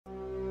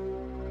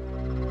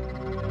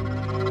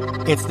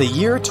It's the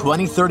year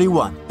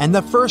 2031, and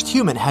the first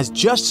human has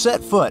just set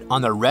foot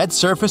on the red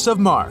surface of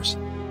Mars.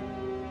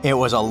 It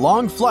was a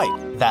long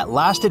flight that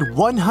lasted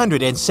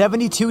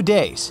 172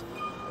 days.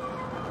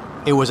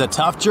 It was a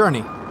tough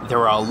journey. There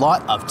were a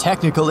lot of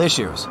technical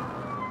issues.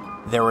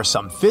 There were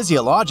some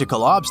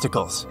physiological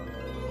obstacles.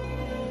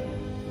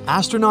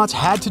 Astronauts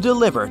had to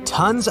deliver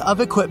tons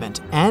of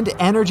equipment and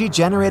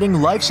energy-generating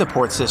life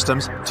support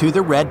systems to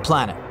the red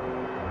planet.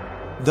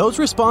 Those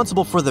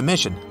responsible for the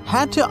mission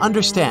had to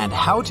understand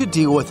how to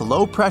deal with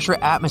low-pressure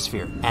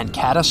atmosphere and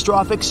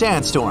catastrophic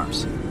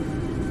sandstorms,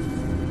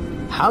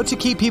 how to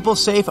keep people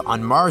safe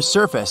on Mars'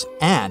 surface,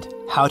 and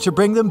how to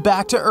bring them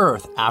back to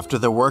Earth after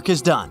the work is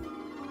done.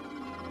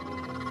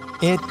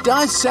 It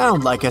does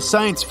sound like a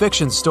science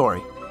fiction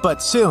story,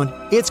 but soon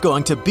it's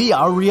going to be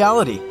our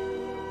reality.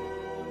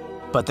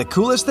 But the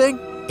coolest thing?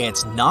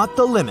 It's not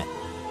the limit.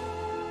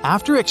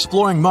 After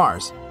exploring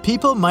Mars,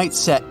 people might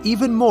set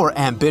even more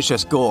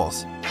ambitious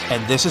goals,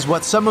 and this is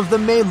what some of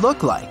them may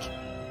look like.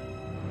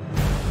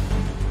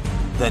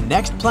 The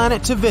next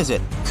planet to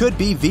visit could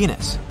be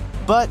Venus,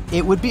 but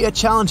it would be a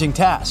challenging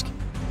task.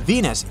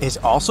 Venus is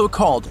also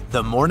called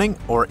the morning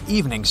or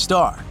evening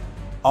star,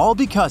 all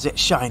because it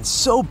shines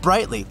so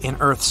brightly in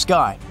Earth's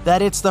sky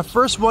that it's the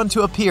first one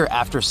to appear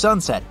after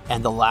sunset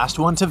and the last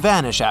one to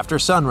vanish after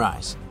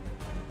sunrise.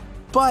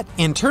 But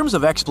in terms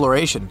of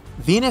exploration,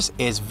 Venus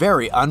is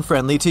very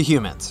unfriendly to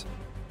humans.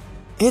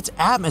 Its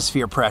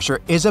atmosphere pressure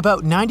is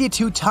about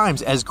 92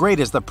 times as great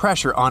as the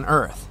pressure on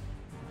Earth.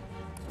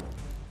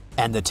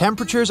 And the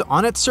temperatures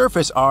on its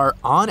surface are,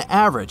 on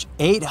average,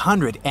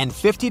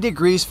 850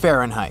 degrees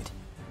Fahrenheit.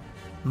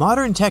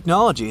 Modern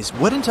technologies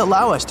wouldn't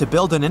allow us to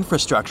build an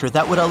infrastructure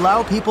that would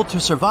allow people to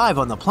survive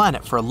on the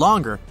planet for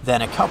longer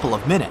than a couple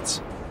of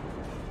minutes.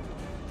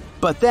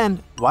 But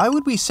then, why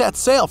would we set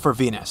sail for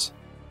Venus?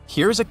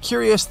 Here's a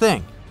curious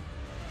thing.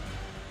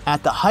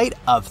 At the height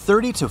of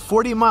 30 to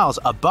 40 miles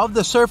above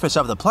the surface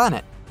of the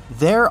planet,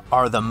 there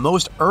are the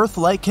most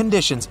Earth-like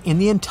conditions in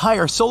the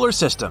entire solar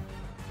system.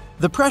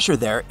 The pressure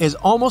there is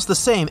almost the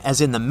same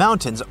as in the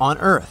mountains on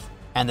Earth,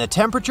 and the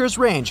temperatures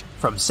range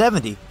from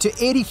 70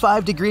 to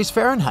 85 degrees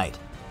Fahrenheit.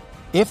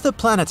 If the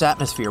planet's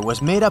atmosphere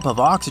was made up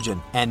of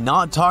oxygen and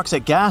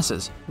non-toxic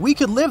gases, we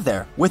could live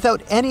there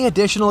without any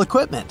additional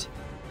equipment.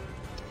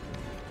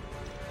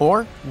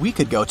 Or we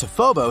could go to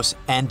Phobos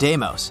and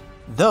Deimos.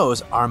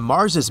 Those are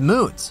Mars's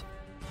moons.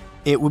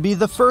 It would be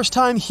the first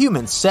time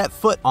humans set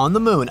foot on the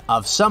moon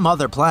of some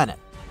other planet.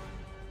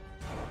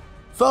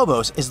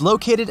 Phobos is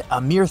located a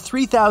mere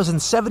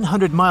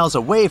 3,700 miles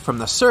away from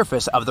the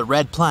surface of the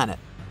red planet.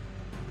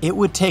 It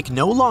would take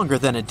no longer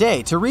than a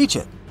day to reach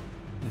it.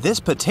 This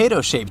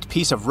potato-shaped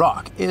piece of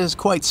rock is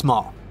quite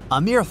small,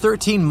 a mere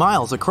 13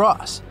 miles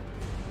across.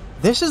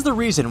 This is the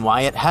reason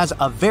why it has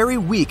a very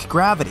weak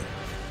gravity.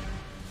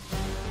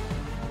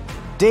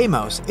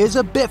 Deimos is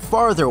a bit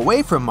farther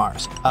away from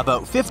Mars,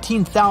 about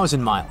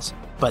 15,000 miles,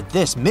 but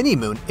this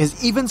mini-moon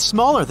is even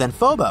smaller than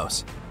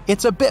Phobos.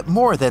 It's a bit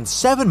more than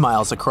 7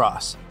 miles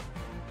across.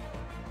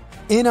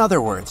 In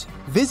other words,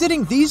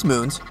 visiting these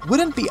moons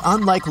wouldn't be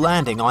unlike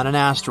landing on an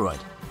asteroid,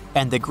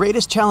 and the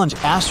greatest challenge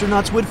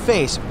astronauts would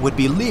face would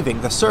be leaving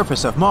the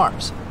surface of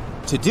Mars.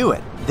 To do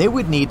it, they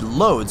would need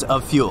loads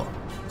of fuel.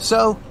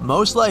 So,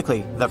 most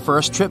likely, the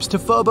first trips to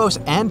Phobos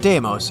and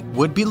Deimos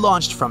would be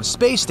launched from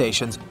space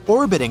stations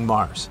orbiting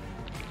Mars.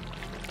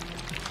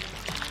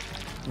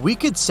 We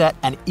could set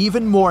an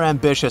even more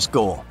ambitious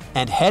goal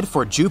and head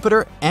for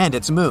Jupiter and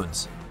its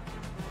moons.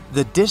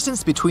 The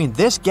distance between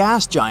this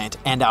gas giant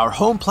and our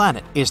home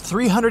planet is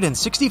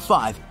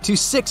 365 to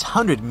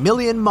 600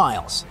 million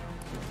miles.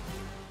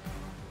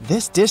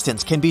 This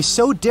distance can be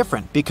so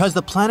different because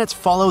the planets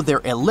follow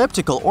their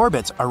elliptical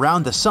orbits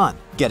around the Sun,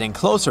 getting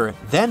closer,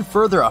 then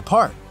further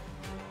apart.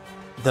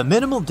 The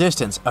minimal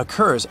distance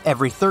occurs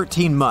every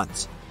 13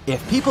 months.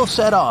 If people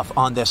set off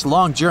on this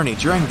long journey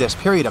during this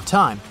period of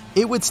time,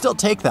 it would still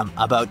take them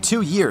about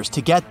 2 years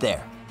to get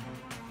there.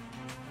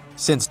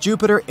 Since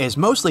Jupiter is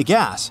mostly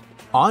gas,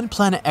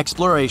 on-planet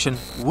exploration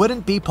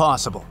wouldn't be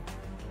possible.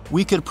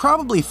 We could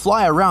probably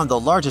fly around the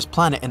largest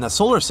planet in the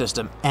solar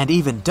system and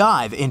even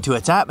dive into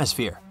its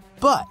atmosphere.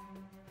 But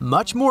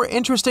much more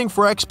interesting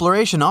for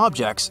exploration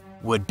objects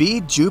would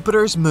be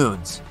Jupiter's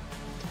moons.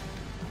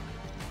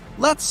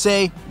 Let's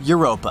say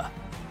Europa.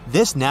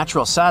 This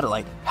natural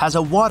satellite has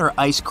a water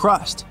ice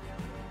crust.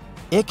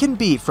 It can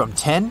be from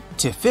 10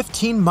 to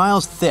 15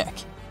 miles thick.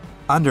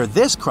 Under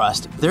this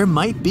crust, there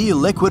might be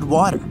liquid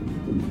water.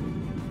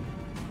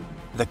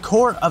 The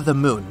core of the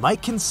moon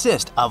might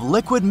consist of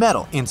liquid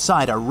metal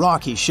inside a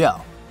rocky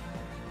shell.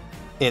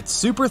 Its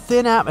super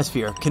thin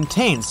atmosphere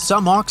contains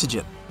some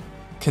oxygen.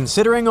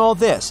 Considering all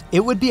this, it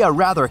would be a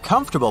rather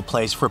comfortable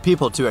place for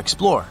people to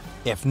explore,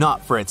 if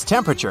not for its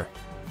temperature.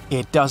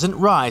 It doesn't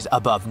rise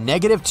above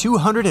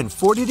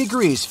 -240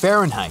 degrees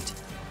Fahrenheit.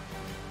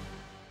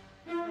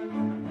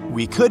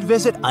 We could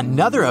visit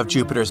another of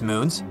Jupiter's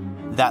moons.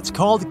 That's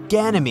called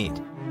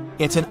Ganymede.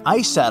 It's an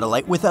ice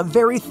satellite with a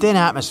very thin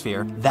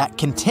atmosphere that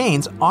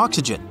contains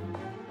oxygen.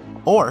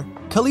 Or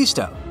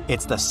Callisto.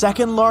 It's the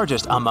second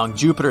largest among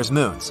Jupiter's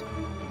moons.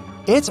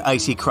 Its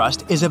icy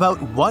crust is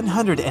about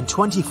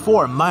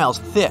 124 miles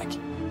thick,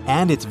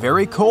 and it's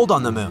very cold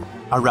on the Moon,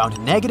 around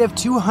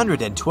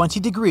 -220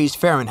 degrees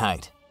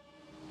Fahrenheit.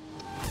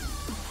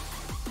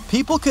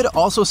 People could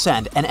also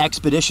send an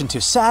expedition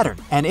to Saturn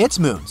and its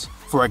moons,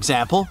 for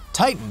example,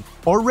 Titan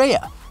or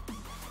Rhea.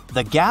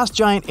 The gas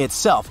giant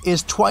itself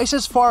is twice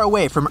as far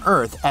away from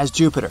Earth as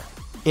Jupiter.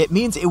 It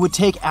means it would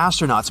take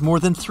astronauts more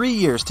than 3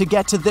 years to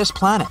get to this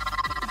planet.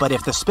 But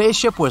if the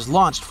spaceship was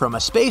launched from a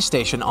space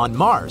station on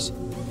Mars,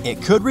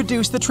 it could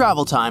reduce the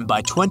travel time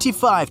by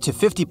 25 to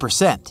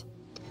 50%.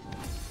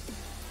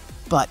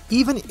 But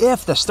even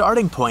if the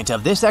starting point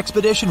of this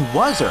expedition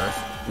was Earth,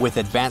 with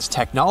advanced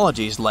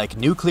technologies like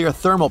nuclear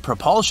thermal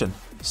propulsion,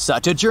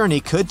 such a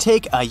journey could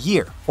take a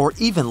year or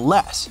even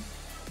less.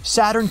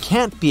 Saturn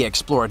can't be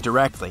explored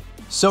directly,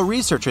 so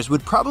researchers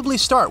would probably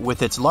start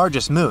with its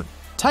largest moon,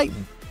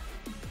 Titan.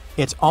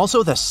 It's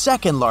also the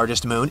second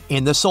largest moon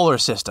in the solar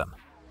system.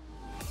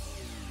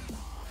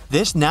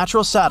 This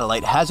natural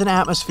satellite has an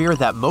atmosphere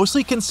that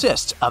mostly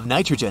consists of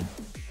nitrogen.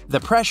 The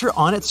pressure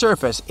on its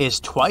surface is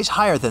twice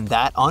higher than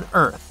that on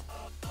Earth.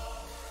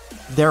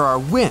 There are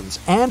winds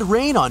and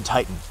rain on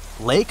Titan,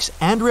 lakes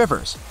and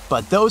rivers,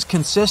 but those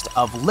consist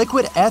of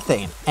liquid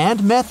ethane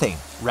and methane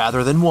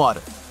rather than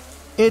water.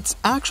 It's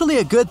actually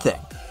a good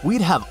thing.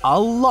 We'd have a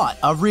lot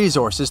of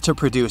resources to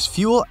produce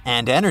fuel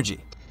and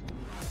energy.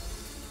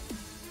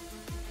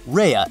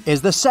 Rhea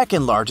is the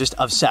second largest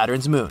of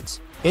Saturn's moons.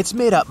 It's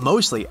made up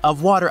mostly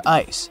of water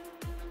ice.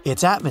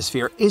 Its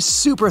atmosphere is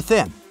super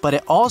thin, but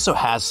it also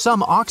has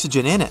some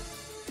oxygen in it.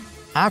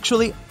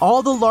 Actually,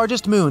 all the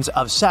largest moons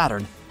of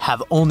Saturn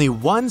have only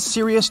one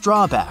serious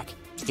drawback: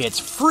 it's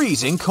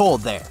freezing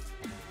cold there.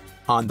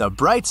 On the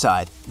bright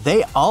side,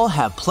 they all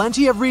have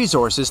plenty of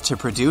resources to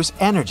produce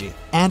energy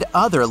and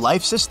other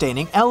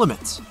life-sustaining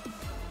elements.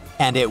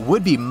 And it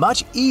would be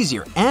much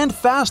easier and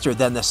faster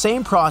than the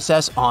same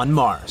process on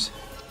Mars.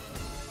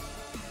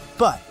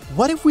 But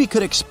what if we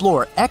could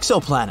explore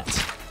exoplanets?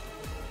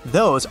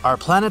 Those are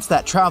planets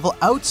that travel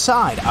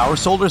outside our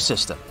solar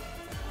system.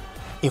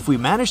 If we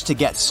manage to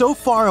get so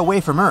far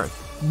away from Earth,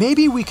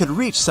 maybe we could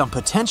reach some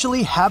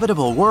potentially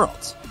habitable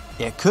worlds.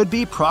 It could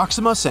be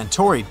Proxima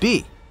Centauri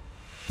b.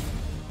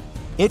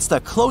 It's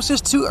the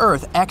closest to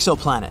Earth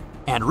exoplanet,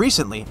 and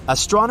recently,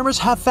 astronomers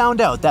have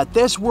found out that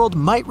this world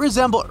might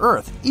resemble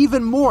Earth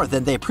even more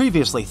than they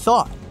previously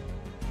thought.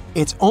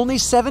 It's only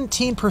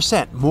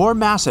 17% more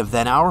massive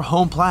than our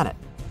home planet.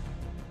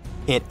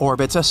 It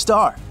orbits a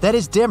star that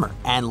is dimmer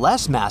and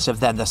less massive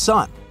than the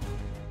Sun.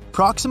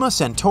 Proxima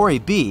Centauri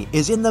b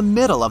is in the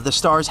middle of the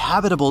star's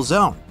habitable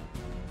zone.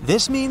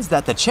 This means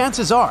that the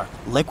chances are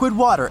liquid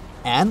water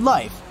and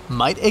life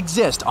might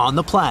exist on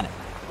the planet.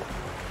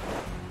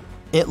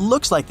 It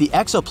looks like the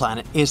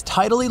exoplanet is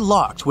tidally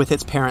locked with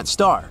its parent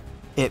star.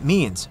 It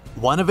means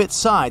one of its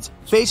sides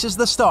faces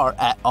the star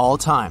at all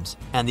times,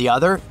 and the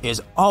other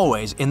is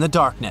always in the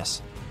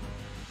darkness.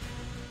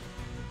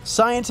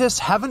 Scientists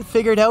haven't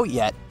figured out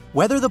yet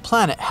whether the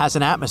planet has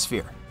an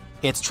atmosphere.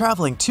 It's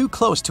traveling too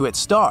close to its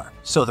star,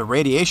 so the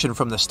radiation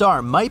from the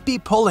star might be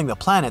pulling the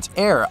planet's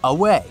air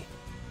away.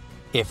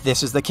 If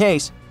this is the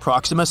case,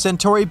 Proxima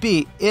Centauri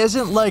b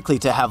isn't likely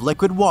to have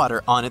liquid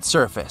water on its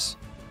surface.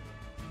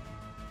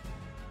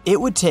 It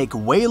would take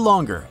way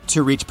longer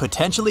to reach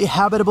potentially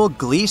habitable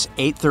Gliese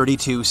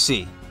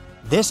 832c.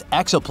 This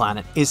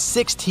exoplanet is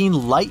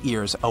 16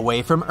 light-years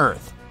away from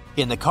Earth.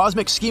 In the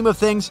cosmic scheme of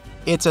things,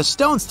 it's a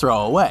stone's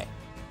throw away.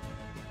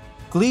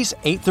 Gliese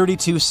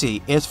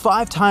 832c is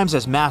 5 times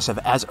as massive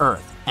as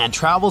Earth and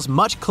travels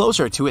much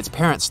closer to its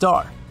parent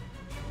star.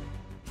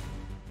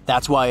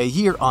 That's why a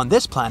year on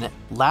this planet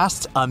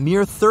lasts a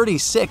mere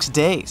 36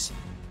 days.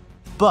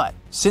 But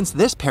since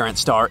this parent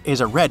star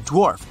is a red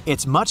dwarf,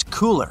 it's much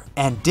cooler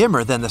and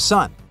dimmer than the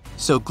Sun,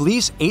 so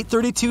Gliese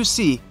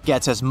 832c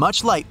gets as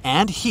much light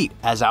and heat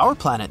as our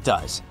planet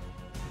does.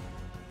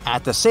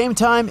 At the same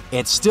time,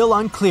 it's still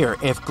unclear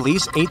if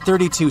Gliese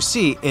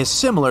 832c is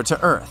similar to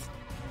Earth.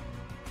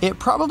 It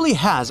probably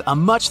has a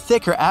much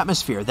thicker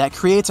atmosphere that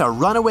creates a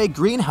runaway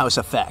greenhouse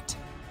effect.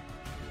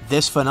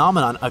 This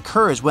phenomenon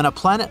occurs when a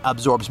planet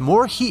absorbs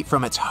more heat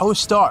from its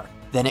host star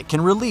than it can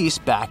release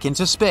back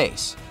into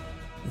space.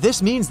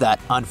 This means that,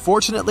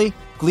 unfortunately,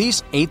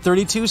 Gliese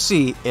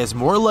 832c is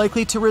more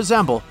likely to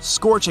resemble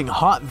scorching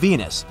hot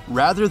Venus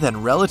rather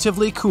than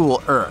relatively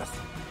cool Earth.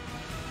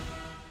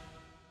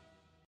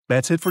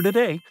 That's it for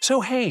today.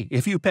 So hey,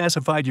 if you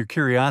pacified your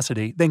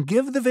curiosity, then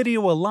give the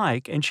video a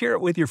like and share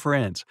it with your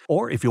friends.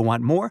 Or if you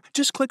want more,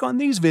 just click on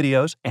these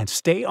videos and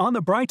stay on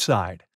the bright side.